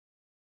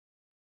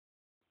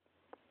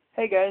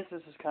Hey guys,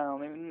 this is Kyle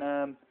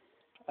Newton.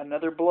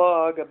 Another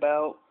blog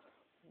about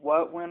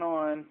what went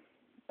on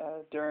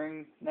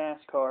during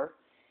NASCAR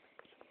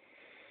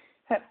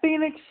at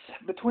Phoenix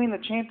between the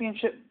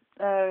championship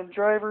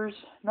drivers.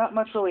 Not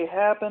much really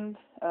happened.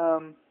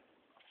 The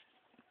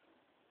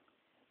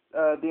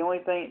only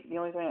thing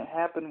that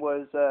happened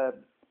was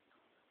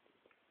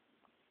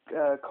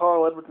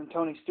Carl Edwards and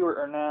Tony Stewart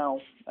are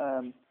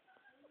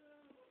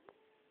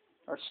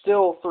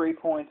still 3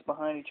 points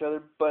behind each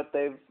other, but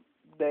they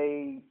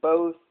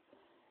both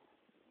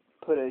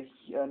put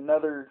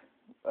another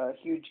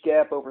huge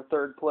gap over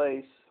third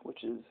place,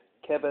 which is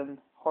Kevin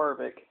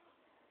Harvick.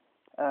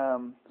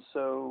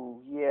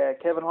 So yeah,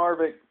 Kevin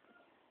Harvick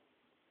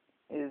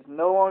is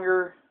no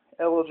longer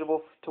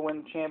eligible to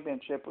win the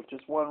championship with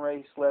just one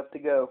race left to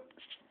go.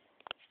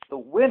 The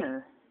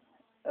winner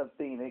of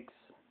Phoenix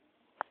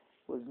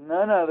was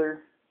none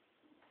other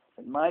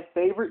than my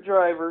favorite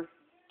driver,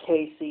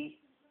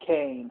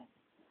 HurriKahne.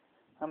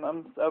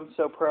 I'm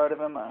so proud of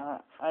him. I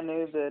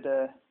knew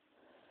that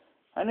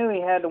I knew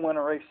he had to win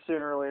a race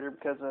sooner or later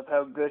because of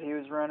how good he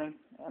was running,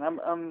 and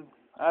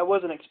I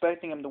wasn't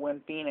expecting him to win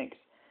Phoenix.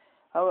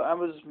 I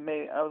was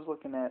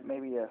looking at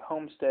maybe a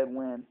Homestead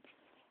win,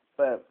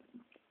 but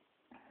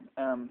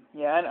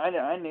yeah,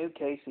 I knew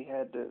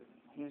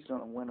he was going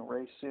to win a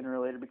race sooner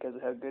or later because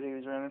of how good he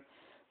was running.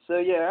 So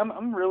yeah,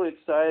 I'm really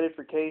excited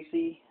for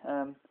Casey.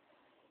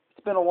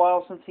 It's been a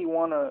while since he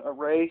won a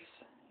race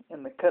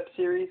in the Cup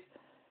Series,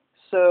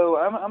 so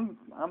I'm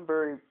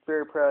very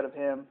very proud of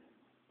him.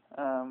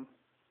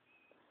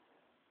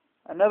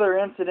 Another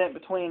incident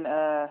between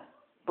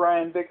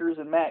Brian Vickers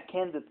and Matt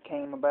Kenseth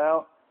came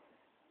about.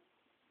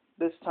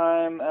 This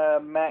time,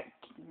 Matt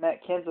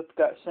Kenseth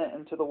got sent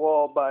into the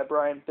wall by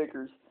Brian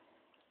Vickers.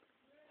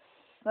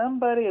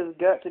 Somebody has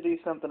got to do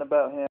something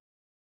about him.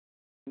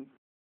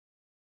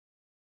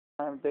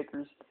 Brian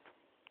Vickers.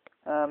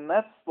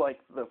 That's like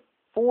the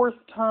fourth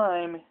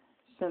time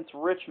since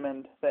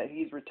Richmond that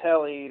he's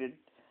retaliated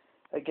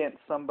against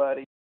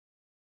somebody.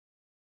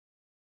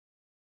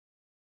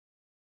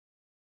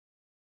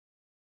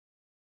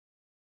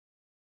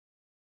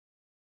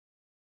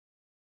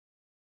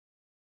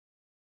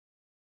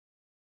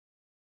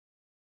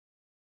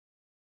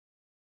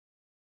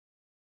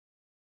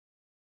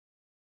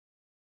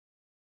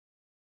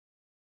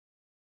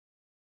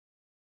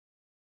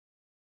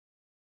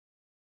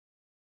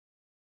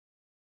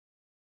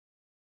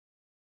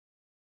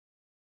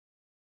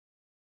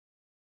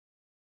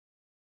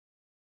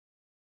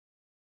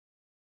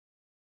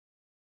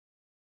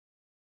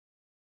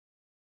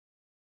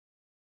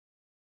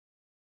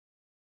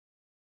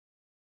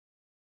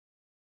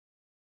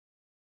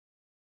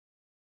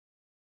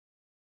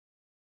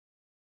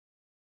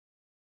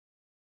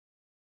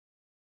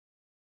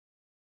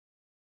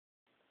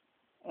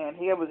 And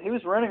he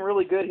was running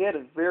really good. He had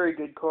a very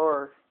good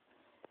car,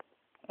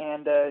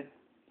 and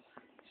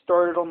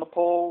started on the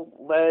pole,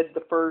 led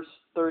the first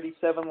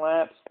 37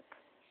 laps.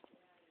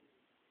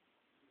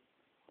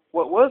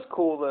 What was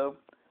cool though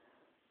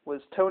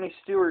was Tony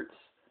Stewart's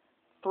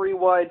three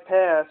wide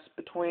pass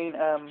between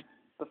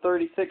the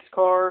 36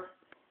 car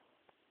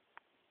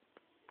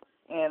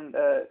and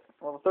the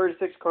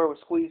 36 car was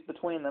squeezed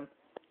between them,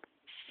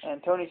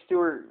 and Tony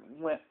Stewart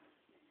went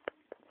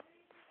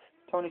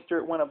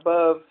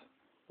above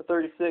the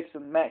 36,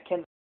 and Matt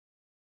Kenseth's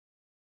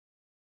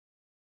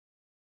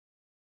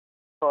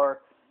car.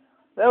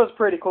 That was a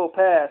pretty cool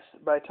pass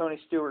by Tony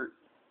Stewart.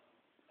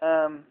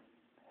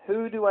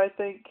 Who do I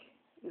think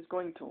is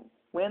going to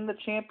win the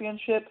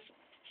championship?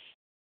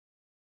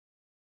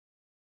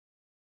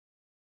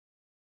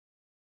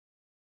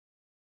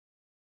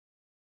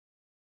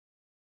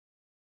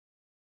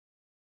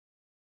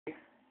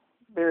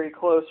 Very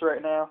close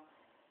right now.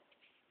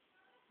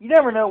 You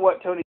never know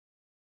what Tony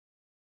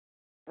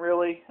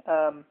really.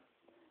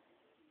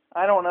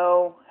 I don't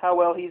know how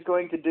well he's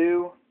going to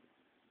do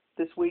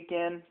this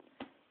weekend,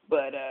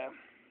 but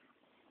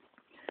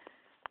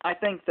I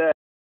think that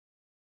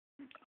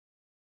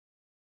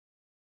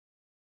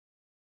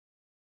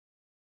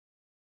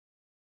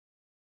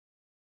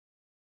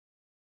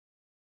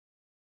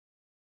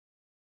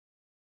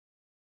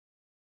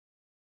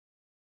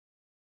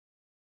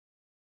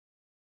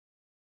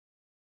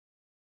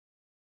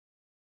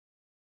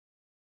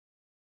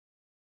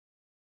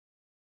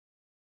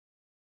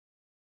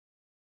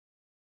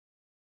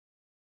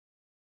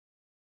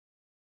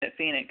at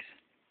Phoenix.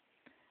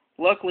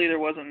 Luckily, there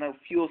wasn't no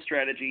fuel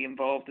strategy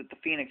involved at the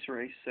Phoenix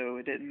race, so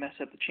it didn't mess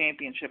up the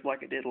championship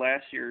like it did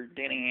last year.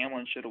 Danny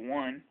Hamlin should have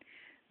won.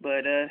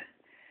 But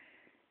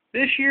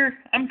this year,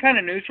 I'm kind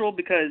of neutral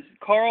because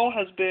Carl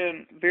has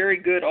been very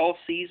good all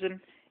season.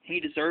 He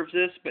deserves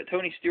this, but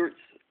Tony Stewart's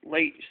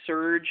late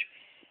surge,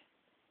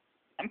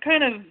 I'm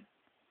kind of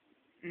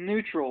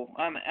neutral.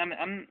 I'd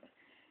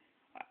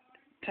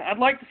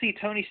like to see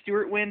Tony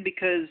Stewart win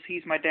because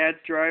he's my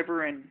dad's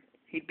driver, and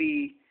it'd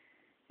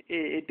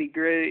be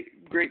great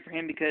for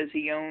him because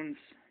he owns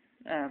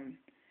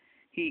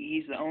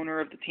he's the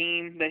owner of the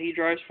team that he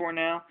drives for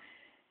now.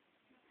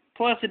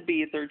 Plus, it'd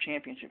be a third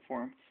championship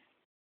for him.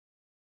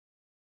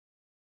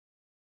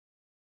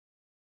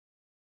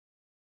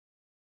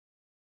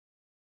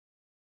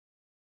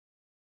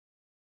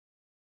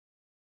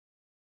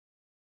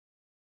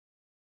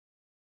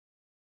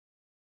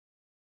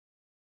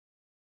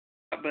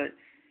 but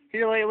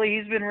here lately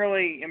he's been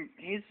really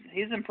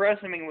he's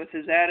impressing me with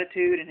his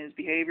attitude and his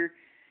behavior.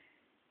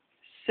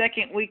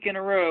 Second week in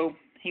a row,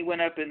 he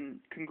went up and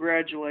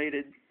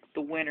congratulated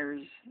the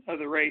winners of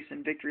the race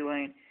in victory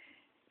lane.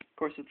 Of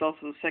course, it's also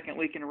the second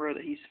week in a row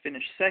that he's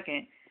finished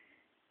second.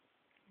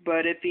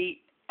 But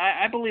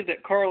I believe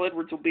that Carl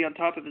Edwards will be on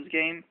top of his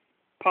game,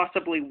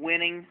 possibly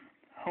winning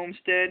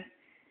Homestead.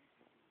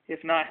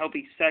 If not, he'll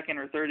be second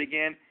or third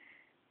again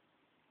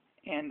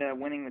and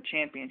winning the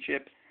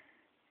championship.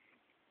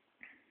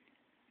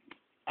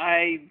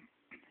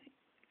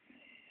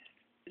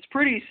 It's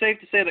pretty safe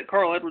to say that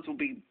Carl Edwards will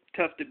be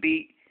tough to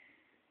beat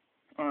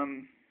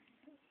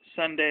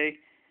Sunday.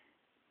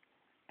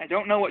 I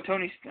don't know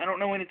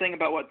anything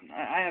about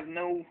I have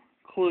no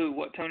clue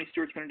what Tony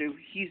Stewart's going to do.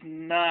 He's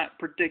not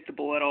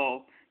predictable at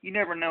all. You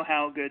never know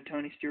how good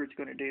Tony Stewart's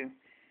going to do.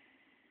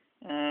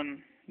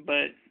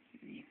 But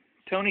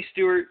Tony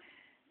Stewart,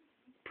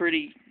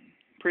 pretty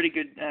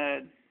good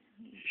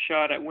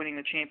shot at winning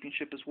the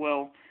championship as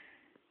well.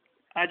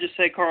 I just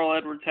say Carl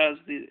Edwards has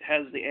the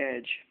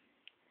edge.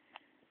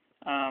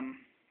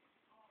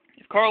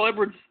 If Carl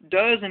Edwards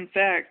does in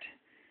fact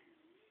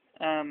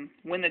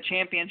win the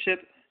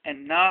championship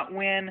and not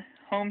win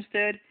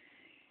Homestead,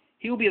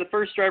 he will be the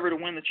first driver to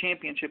win the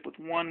championship with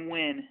one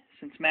win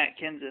since Matt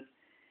Kenseth.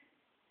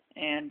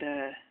 And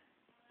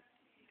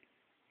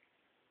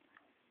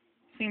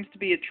seems to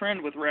be a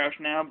trend with Roush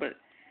now, but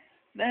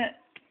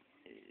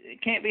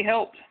it can't be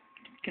helped.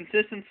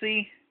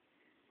 Consistency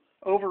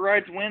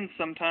overrides wins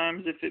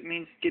sometimes if it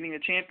means getting the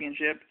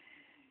championship.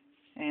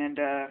 And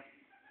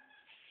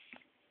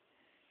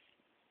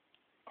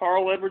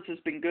Carl Edwards has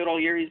been good all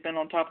year. He's been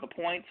on top of the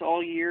points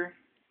all year.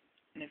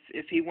 And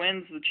if he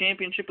wins the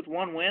championship with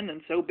one win,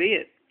 then so be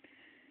it.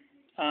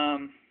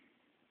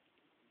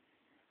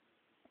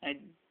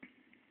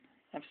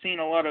 I've seen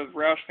a lot of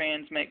Roush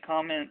fans make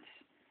comments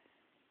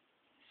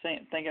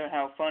thinking of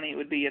how funny it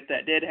would be if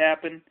that did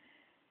happen,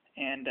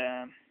 and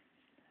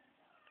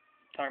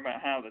talking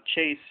about how the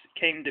chase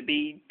came to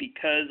be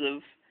because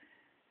of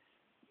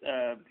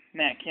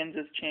Matt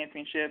Kenseth's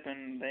championship,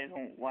 and they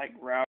don't like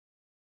Roush.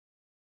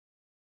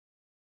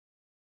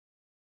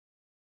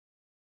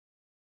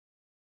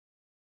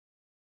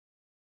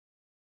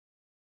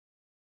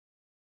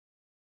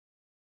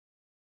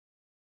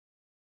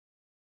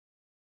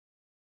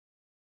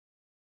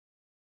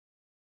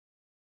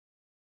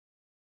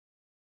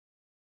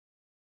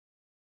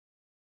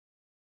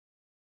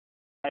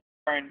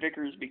 Brian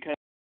Vickers because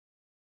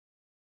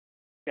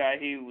the guy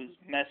he was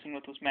messing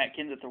with was Matt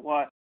Kenseth or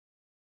what.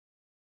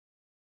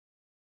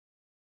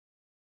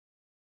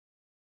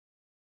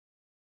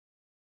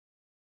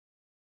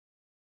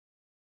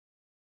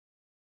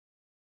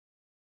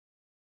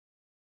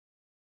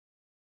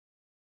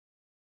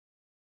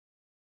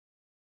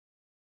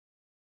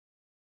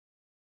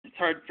 It's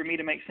hard for me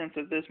to make sense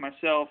of this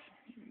myself,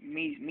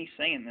 me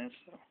saying this.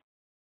 So.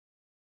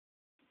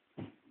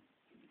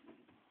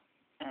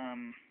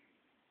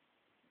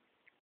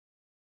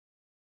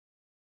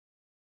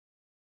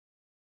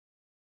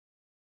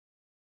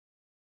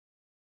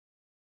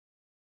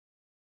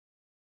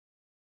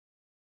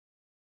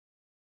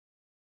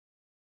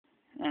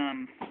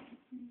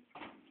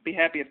 Be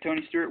happy if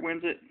Tony Stewart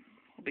wins it.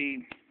 I'll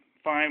be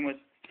fine with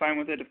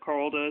it if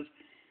Carl does.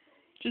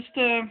 Just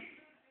gonna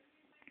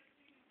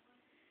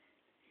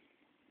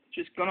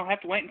have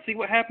to wait and see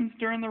what happens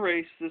during the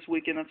race this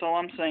weekend. That's all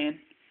I'm saying.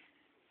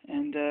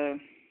 And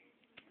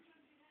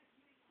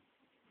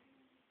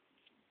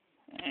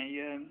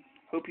I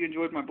hope you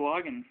enjoyed my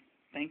blog, and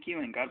thank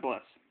you, and God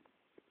bless.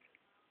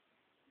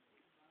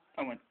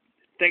 Oh, and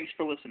thanks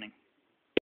for listening.